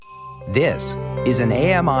This is an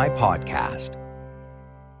AMI podcast.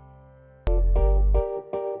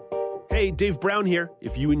 Hey, Dave Brown here.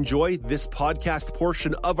 If you enjoy this podcast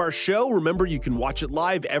portion of our show, remember you can watch it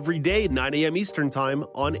live every day at 9 a.m. Eastern Time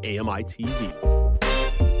on AMI TV.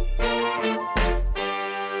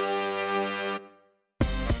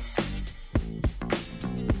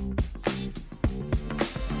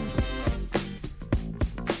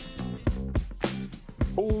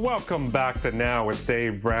 Welcome back to Now with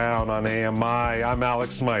Dave Brown on AMI. I'm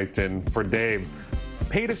Alex Smythe, and for Dave,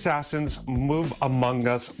 paid assassins move among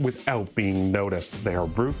us without being noticed. They are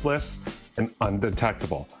ruthless and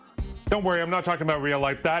undetectable. Don't worry, I'm not talking about real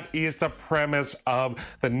life. That is the premise of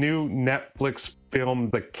the new Netflix film,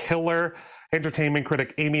 The Killer. Entertainment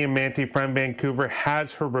critic Amy Amantea from Vancouver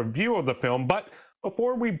has her review of the film. But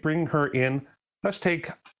before we bring her in, let's take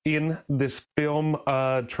in this film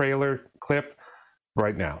trailer clip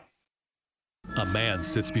right now. A man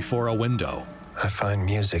sits before a window. I find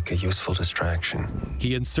music a useful distraction.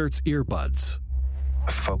 He inserts earbuds.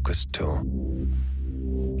 A focus tool.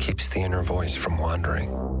 Keeps the inner voice from wandering.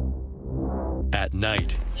 At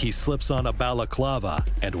night, he slips on a balaclava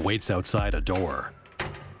and waits outside a door.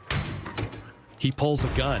 He pulls a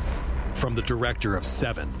gun from the director of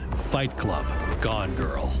Seven, Fight Club, Gone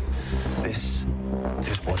Girl. This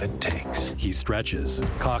is what it takes. He stretches,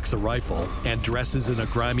 cocks a rifle, and dresses in a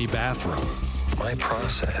grimy bathroom. My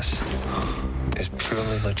process is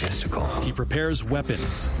purely logistical. He prepares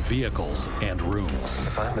weapons, vehicles, and rooms.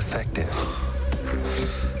 If I'm effective,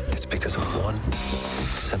 it's because of one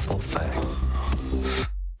simple fact.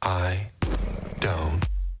 I don't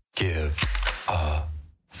give a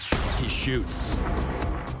He shoots.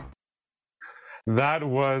 That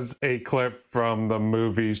was a clip from the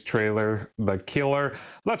movie's trailer, The Killer.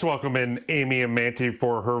 Let's welcome in Amy Amantea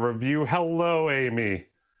for her review. Hello, Amy.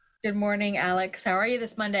 Good morning, Alex. How are you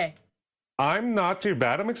this Monday? I'm not too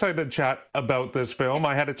bad. I'm excited to chat about this film.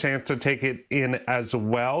 I had a chance to take it in as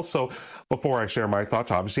well. So before I share my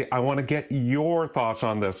thoughts, obviously, I want to get your thoughts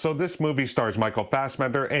on this. So this movie stars Michael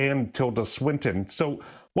Fassbender and Tilda Swinton. So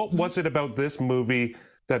what was it about this movie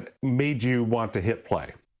that made you want to hit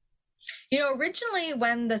play? You know, originally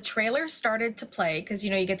when the trailer started to play, because, you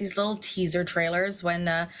know, you get these little teaser trailers when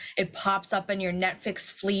it pops up in your Netflix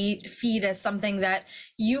feed as something that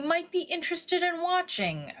you might be interested in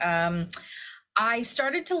watching. I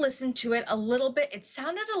started to listen to it a little bit. It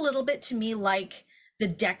sounded a little bit to me like the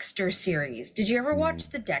Dexter series. Did you ever watch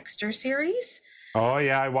the Dexter series? Oh,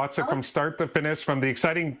 yeah. I watched it from start to finish, from the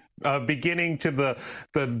exciting beginning to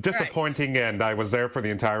the disappointing end. I was there for the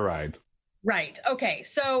entire ride. Right. Okay.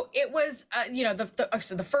 So it was, you know, the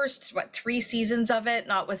first 3 seasons of it,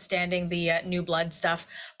 notwithstanding the New Blood stuff,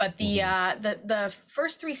 but the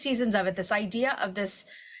first 3 seasons of it, this idea of this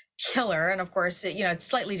killer, and of course, you know, it's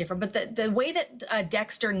slightly different, but the way that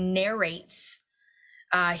Dexter narrates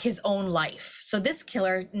his own life. So this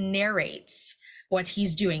killer narrates what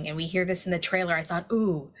he's doing, and we hear this in the trailer. I thought,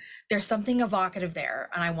 ooh, there's something evocative there,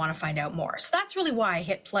 and I want to find out more. So that's really why I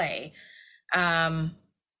hit play.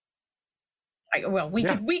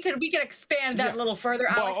 We could expand that a little further,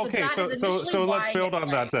 Alex. Well, okay, so let's build on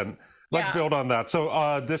that then. Let's build on that.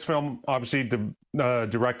 So this film, obviously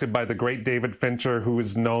directed by the great David Fincher, who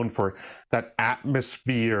is known for that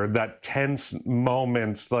atmosphere, that tense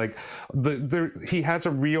moments. Like he has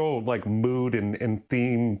a real like mood and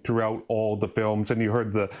theme throughout all the films. And you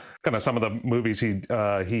heard the kind of some of the movies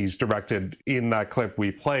he's directed in that clip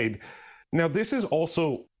we played. Now this is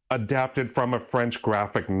also adapted from a French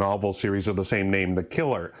graphic novel series of the same name, The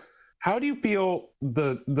Killer. How do you feel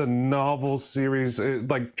the novel series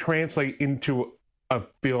like translate into a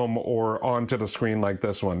film or onto the screen like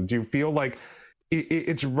this one? Do you feel like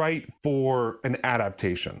it's right for an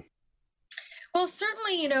adaptation? Well,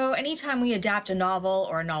 certainly, you know, anytime we adapt a novel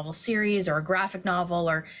or a novel series or a graphic novel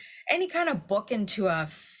or any kind of book into a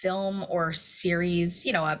film or series,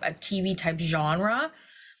 you know, a TV type genre,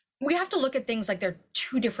 we have to look at things like they're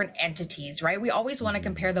 2 different entities, right? We always want to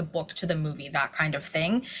compare the book to the movie, that kind of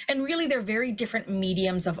thing. And really, they're very different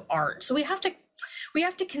mediums of art. So we have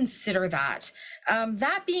to consider that.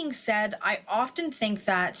 That being said, I often think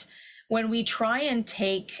that when we try and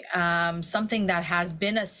take something that has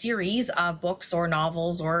been a series of books or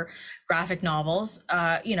novels or graphic novels,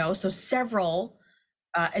 you know, so several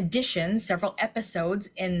editions, several episodes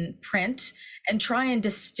in print, and try and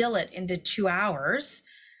distill it into 2 hours,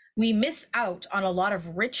 we miss out on a lot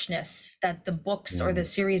of richness that the books or the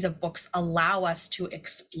series of books allow us to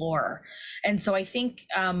explore. And so I think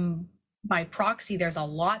by proxy, there's a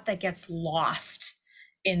lot that gets lost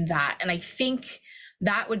in that. And I think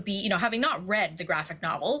that would be, having not read the graphic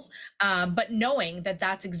novels, but knowing that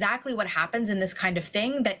that's exactly what happens in this kind of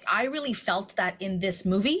thing, that I really felt that in this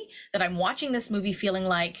movie, that I'm watching this movie feeling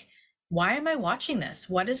like, why am I watching this?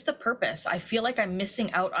 What is the purpose? I feel like I'm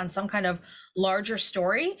missing out on some kind of larger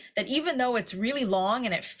story, that even though it's really long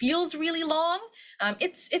and it feels really long,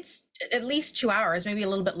 it's at least 2 hours, maybe a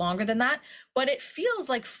little bit longer than that, but it feels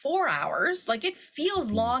like 4 hours. Like, it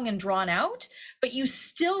feels long and drawn out, but you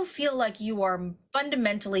still feel like you are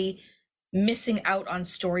fundamentally missing out on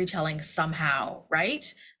storytelling somehow,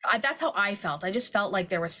 right? That's how I felt. I just felt like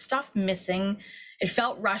there was stuff missing. It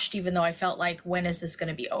felt rushed, even though I felt like, when is this going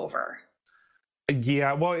to be over?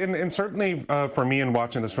 Yeah, well, and certainly for me in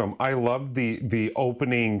watching this film, I loved the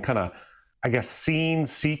opening kind of, I guess, scene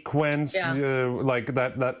sequence, like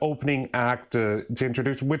that opening act to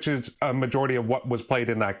introduce, which is a majority of what was played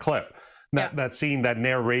in that clip. That scene, that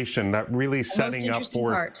narration, that really setting up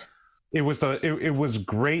for part. It was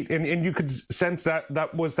great, and you could sense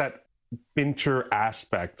that was that Fincher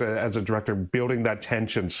aspect as a director, building that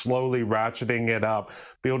tension, slowly ratcheting it up,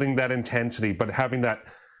 building that intensity, but having that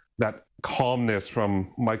calmness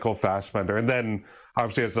from Michael Fassbender. And then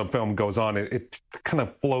obviously as the film goes on, it kind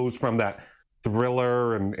of flows from that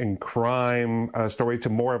thriller and crime story to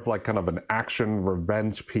more of like kind of an action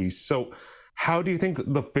revenge piece. So how do you think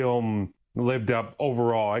the film lived up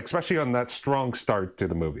overall, especially on that strong start to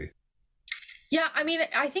the movie? Yeah, I mean,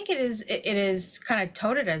 I think it is kind of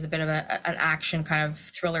touted as a bit of an action kind of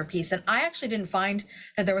thriller piece. And I actually didn't find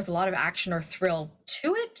that there was a lot of action or thrill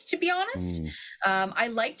to it, to be honest. I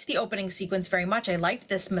liked the opening sequence very much. I liked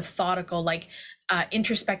this methodical, like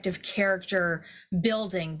introspective character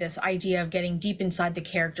building, this idea of getting deep inside the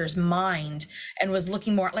character's mind, and was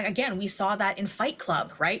looking more like, again, we saw that in Fight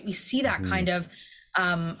Club, right? We see that kind of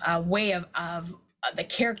way of the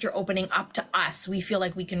character opening up to us. We feel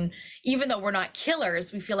like we can, even though we're not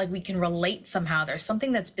killers, we feel like we can relate somehow. There's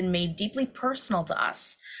something that's been made deeply personal to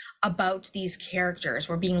us about these characters.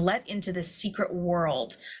 We're being let into this secret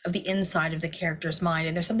world of the inside of the character's mind.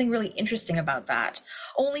 And there's something really interesting about that,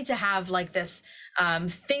 only to have like this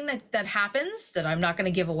thing that happens that I'm not going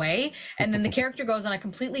to give away. And then the character goes on a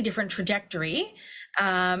completely different trajectory.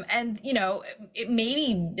 And it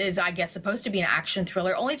maybe is, I guess, supposed to be an action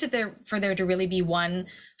thriller, only for there to really be one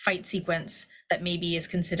fight sequence that maybe is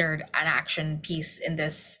considered an action piece in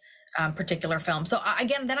this particular film. So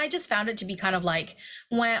again, then I just found it to be kind of like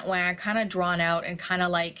kind of drawn out, and kind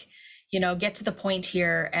of like, get to the point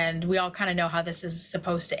here, and we all kind of know how this is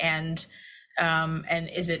supposed to end. And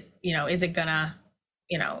is it gonna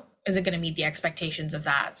meet the expectations of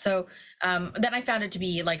that? So then I found it to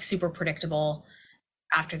be like super predictable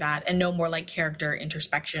after that, and no more like character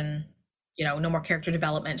introspection, no more character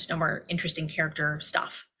development, no more interesting character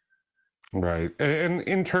stuff. Right. And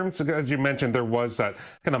in terms of, as you mentioned, there was that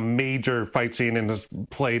kind of major fight scene, and it's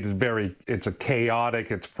played it's a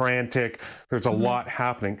chaotic, it's frantic, there's a lot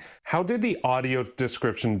happening. How did the audio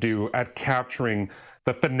description do at capturing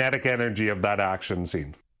the frenetic energy of that action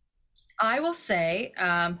scene? I will say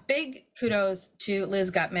big kudos to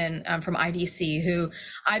Liz Gutman from IDC, who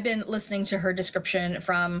I've been listening to her description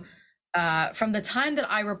from the time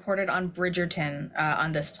that I reported on Bridgerton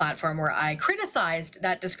on this platform, where I criticized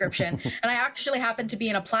that description. And I actually happened to be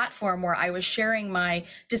in a platform where I was sharing my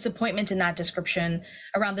disappointment in that description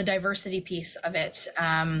around the diversity piece of it.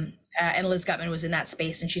 And Liz Gutman was in that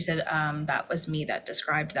space, and she said, that was me that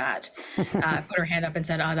described that. Put her hand up and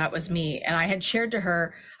said, oh, that was me. And I had shared to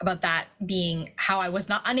her about that being how I was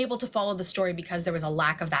unable to follow the story because there was a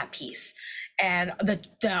lack of that piece. And the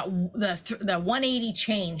 180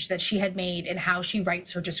 change that she had made in how she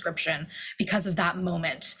writes her description because of that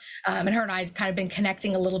moment. And her and I had kind of been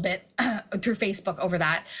connecting a little bit through Facebook over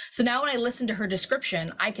that. So now when I listen to her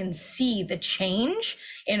description, I can see the change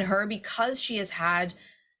in her, because she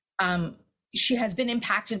has been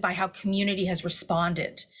impacted by how community has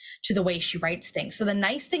responded to the way she writes things. So the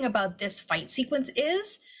nice thing about this fight sequence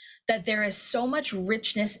is that there is so much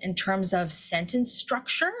richness in terms of sentence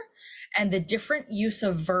structure and the different use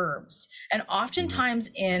of verbs. And oftentimes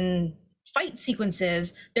in fight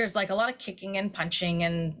sequences, there's like a lot of kicking and punching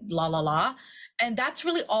and la la la. And that's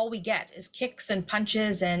really all we get is kicks and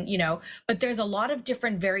punches, and but there's a lot of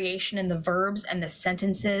different variation in the verbs and the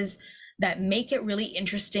sentences that make it really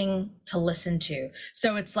interesting to listen to.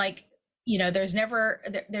 So it's like there's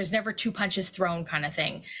never two punches thrown kind of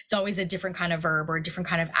thing. It's always a different kind of verb or a different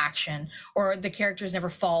kind of action, or the characters never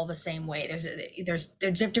fall the same way. There's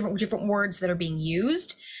different words that are being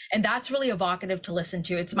used, and that's really evocative to listen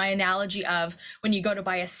to. It's my analogy of when you go to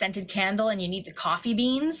buy a scented candle and you need the coffee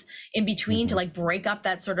beans in between to like break up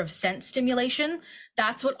that sort of scent stimulation.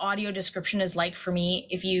 That's what audio description is like for me.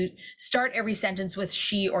 If you start every sentence with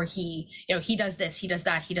she or he, he does this, he does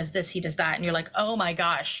that, he does this, he does that, and you're like, oh my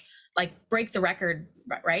gosh, like break the record,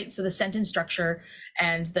 right? So the sentence structure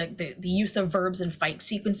and the use of verbs and fight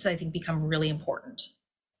sequences, I think, become really important.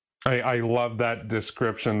 I love that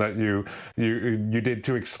description that you did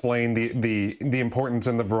to explain the importance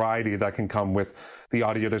and the variety that can come with the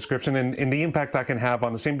audio description and the impact that can have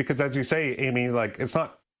on the scene. Because as you say, Amy, like it's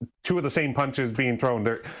not two of the same punches being thrown.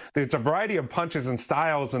 There's a variety of punches and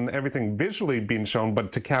styles and everything visually being shown,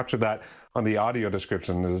 but to capture that on the audio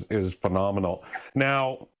description is phenomenal.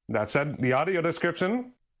 Now, that said, the audio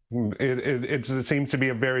description, it seems to be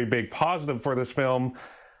a very big positive for this film.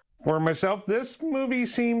 For myself, this movie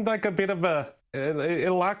seemed like a bit of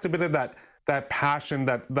it lacked a bit of that passion,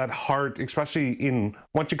 that heart, especially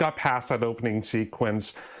once you got past that opening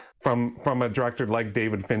sequence from a director like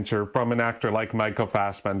David Fincher, from an actor like Michael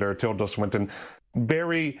Fassbender, Tilda Swinton,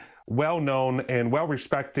 very well-known and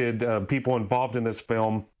well-respected people involved in this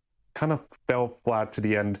film, kind of fell flat to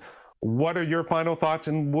the end. What are your final thoughts,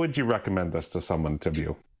 and would you recommend this to someone to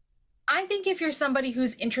view? I think if you're somebody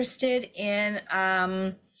who's interested in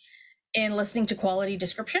listening to quality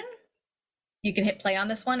description, you can hit play on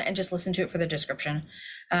this one and just listen to it for the description.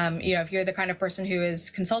 If you're the kind of person who is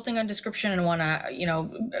consulting on description and want to,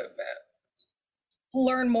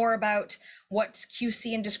 learn more about what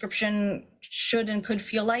QC and description should and could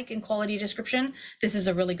feel like in quality description, this is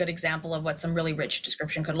a really good example of what some really rich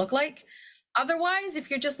description could look like. Otherwise, if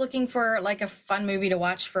you're just looking for like a fun movie to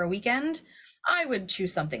watch for a weekend, I would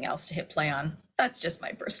choose something else to hit play on. That's just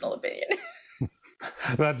my personal opinion.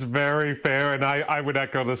 That's very fair, and I would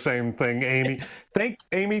echo the same thing, Amy.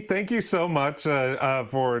 Thank you so much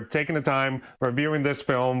for taking the time reviewing this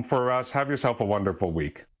film for us. Have yourself a wonderful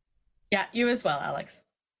week. Yeah, you as well, Alex.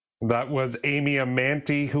 That was Amy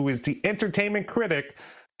Amantea, who is the entertainment critic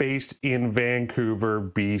based in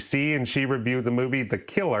Vancouver, BC, and she reviewed the movie The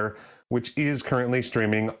Killer, which is currently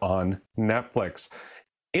streaming on Netflix.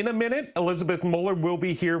 In a minute, Elizabeth Mueller will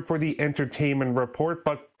be here for the entertainment report,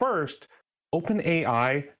 but first,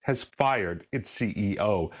 OpenAI has fired its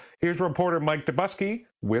CEO. Here's reporter Mike Dubusky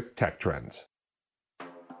with Tech Trends.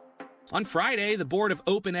 On Friday, the board of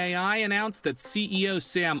OpenAI announced that CEO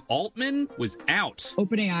Sam Altman was out.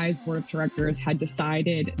 OpenAI's board of directors had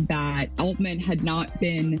decided that Altman had not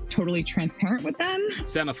been totally transparent with them.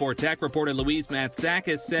 Semaphore Tech reporter Louise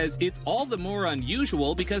Matsakis says it's all the more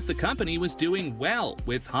unusual because the company was doing well,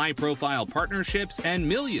 with high-profile partnerships and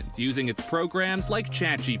millions using its programs like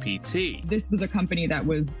ChatGPT. This was a company that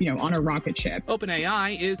was, on a rocket ship.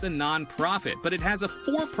 OpenAI is a nonprofit, but it has a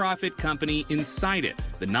for-profit company inside it.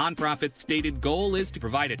 The nonprofit's stated goal is to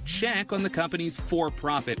provide a check on the company's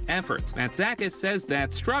for-profit efforts. Matsakis says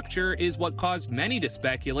that structure is what caused many to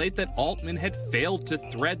speculate that Altman had failed to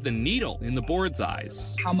thread the needle in the board's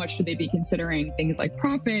eyes. How much should they be considering things like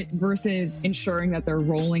profit versus ensuring that they're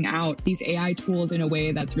rolling out these AI tools in a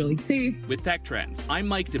way that's really safe? With Tech Trends, I'm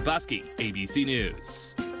Mike Dubusky, ABC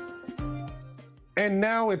News. And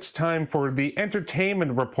now it's time for the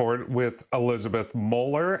entertainment report with Elizabeth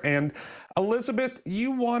Mueller. And Elizabeth,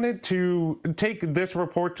 you wanted to take this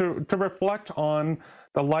report to reflect on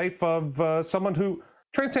the life of someone who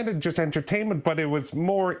transcended just entertainment, but it was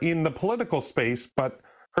more in the political space, but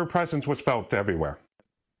her presence was felt everywhere.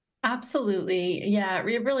 Absolutely. Yeah,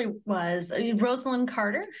 it really was. Rosalind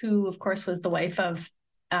Carter, who, of course, was the wife of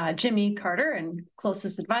Jimmy Carter and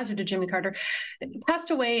closest advisor to Jimmy Carter,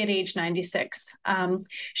 passed away at age 96.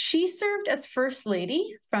 She served as First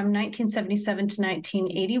Lady from 1977 to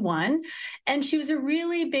 1981, and she was a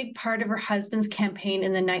really big part of her husband's campaign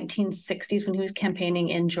in the 1960s when he was campaigning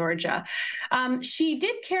in Georgia. She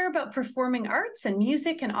did care about performing arts and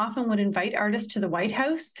music and often would invite artists to the White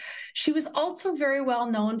House. She was also very well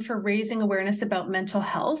known for raising awareness about mental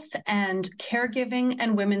health and caregiving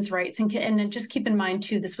and women's rights. And just keep in mind,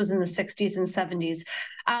 too, this was in the 60s and 70s.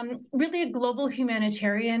 Really a global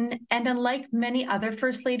humanitarian, and unlike many other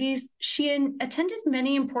First Ladies, she attended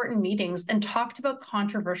many important meetings and talked about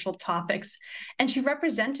controversial topics, and she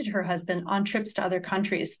represented her husband on trips to other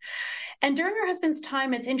countries. And during her husband's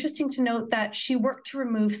time, it's interesting to note that she worked to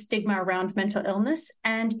remove stigma around mental illness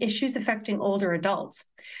and issues affecting older adults.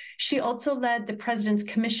 She also led the President's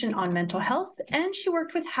Commission on Mental Health, and she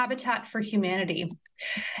worked with Habitat for Humanity.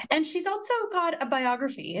 And she's also got a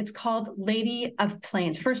biography. It's called Lady of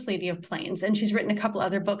Plains, First Lady of Plains. And she's written a couple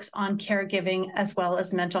other books on caregiving as well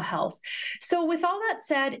as mental health. So with all that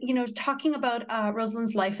said, talking about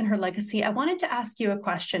Rosalind's life and her legacy, I wanted to ask you a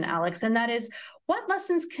question, Alex, and that is, what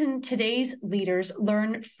lessons can today's leaders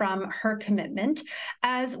learn from her commitment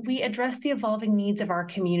as we address the evolving needs of our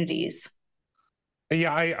communities?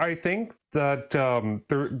 Yeah, I think that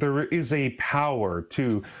there is a power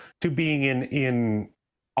to being in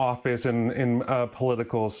office and in a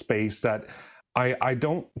political space that I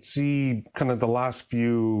don't see kind of the last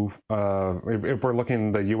few, if we're looking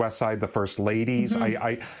at the U.S. side, the first ladies,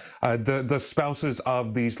 the spouses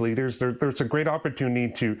of these leaders, there's a great opportunity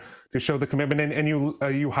to show the commitment. And you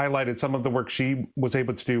highlighted some of the work she was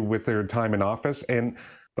able to do with their time in office. And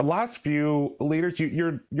the last few leaders,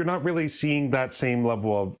 you're not really seeing that same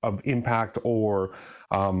level of impact or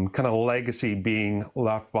kind of legacy being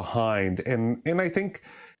left behind. And I think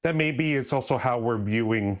that maybe it's also how we're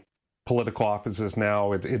viewing political offices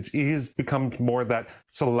now. It is become more that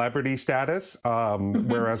celebrity status,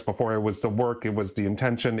 whereas before it was the work, it was the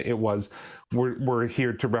intention, it was we're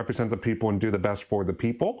here to represent the people and do the best for the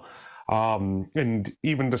people. And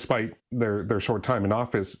even despite their short time in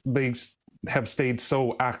office, they have stayed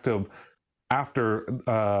so active after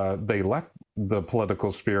they left the political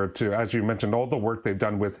sphere to, as you mentioned, all the work they've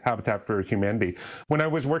done with Habitat for Humanity. When I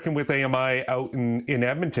was working with AMI out in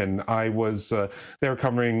Edmonton, I was they were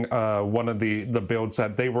covering one of the builds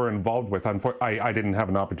that they were involved with. I didn't have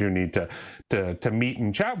an opportunity to meet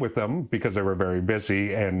and chat with them because they were very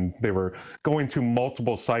busy and they were going through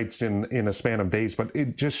multiple sites in a span of days, but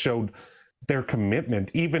it just showed their commitment,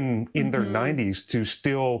 even in their 90s, to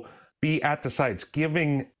still be at the sites,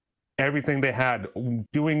 giving everything they had,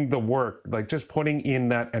 doing the work, like just putting in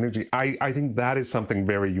that energy. I think that is something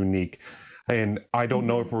very unique. And I don't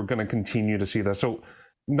know if we're going to continue to see that. So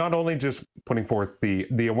not only just putting forth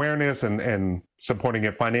the awareness and supporting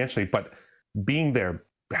it financially, but being there,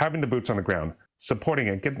 having the boots on the ground, supporting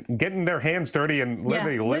it, getting their hands dirty and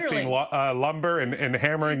literally lifting lumber and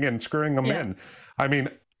hammering and screwing them in. I mean,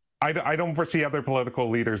 I don't foresee other political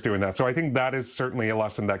leaders doing that. So I think that is certainly a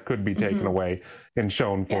lesson that could be taken away and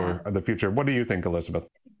shown for the future. What do you think, Elizabeth?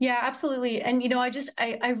 Yeah, absolutely. And,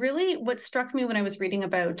 I really, what struck me when I was reading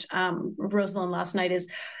about Rosalind last night is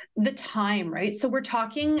the time, right? So we're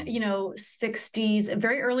talking, 60s,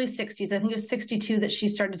 very early 60s. I think it was 62 that she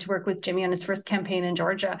started to work with Jimmy on his first campaign in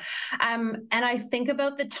Georgia. And I think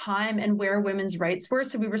about the time and where women's rights were.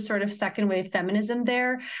 So we were sort of second wave feminism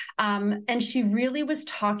there. And she really was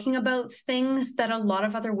talking about things that a lot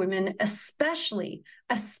of other women, especially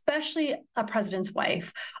a president's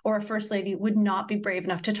wife or a first lady, would not be brave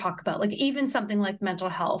enough to talk about. Like even something like mental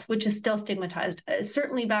health, which is still stigmatized.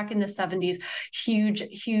 Certainly back in the 70s,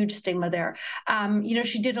 huge stigma there.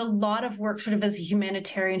 She did a lot of work sort of as a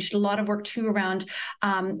humanitarian. She did a lot of work too around,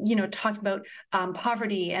 talking about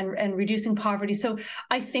poverty and reducing poverty. So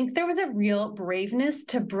I think there was a real braveness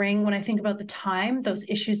to bring, when I think about the time, those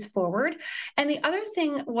issues forward. And the other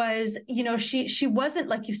thing was, she wasn't,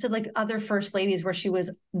 like you said, like other first ladies where she was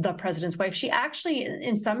the president's wife. She actually,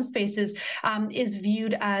 in some spaces, is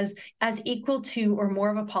viewed as equal to or more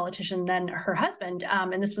of a politician than her husband.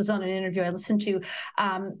 And this was on an interview I listened to,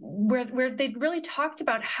 where they really talked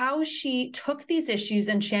about how she took these issues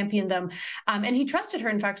and championed them. And he trusted her,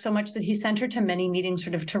 in fact, so much that he sent her to many meetings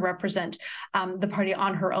sort of to represent the party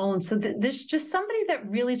on her own. So there's just somebody that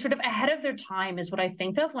really sort of ahead of their time is what I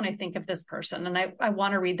think of when I think of this person. And I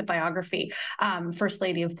want to read the biography, First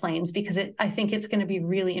Lady of Plains, because I think it's going to be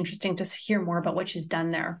really interesting to hear more about what she's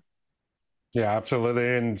done there. Yeah,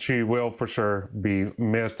 absolutely. And she will for sure be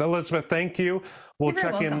missed. Elizabeth, thank you. We'll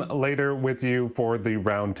check in later with you for the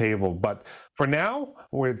roundtable. But for now,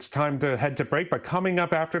 it's time to head to break. But coming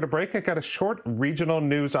up after the break, I got a short regional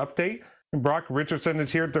news update. Brock Richardson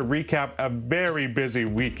is here to recap a very busy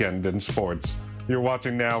weekend in sports. You're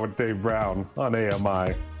watching Now with Dave Brown on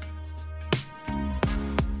AMI.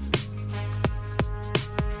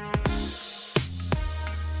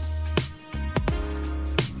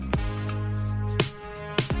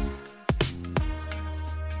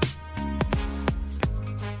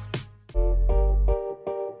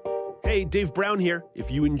 Hey, Dave Brown here.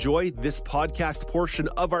 If you enjoy this podcast portion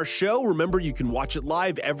of our show, remember you can watch it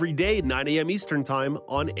live every day at 9 a.m. Eastern Time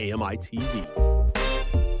on AMI TV.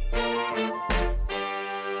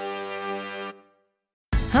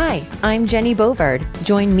 Hi, Hi, I'm Jenny Bovard.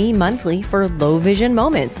 Join me monthly for Low Vision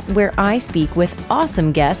Moments, where I speak with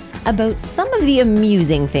awesome guests about some of the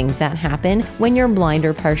amusing things that happen when you're blind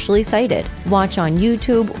or partially sighted. Watch on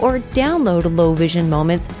YouTube or download Low Vision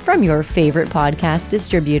Moments from your favorite podcast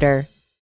distributor.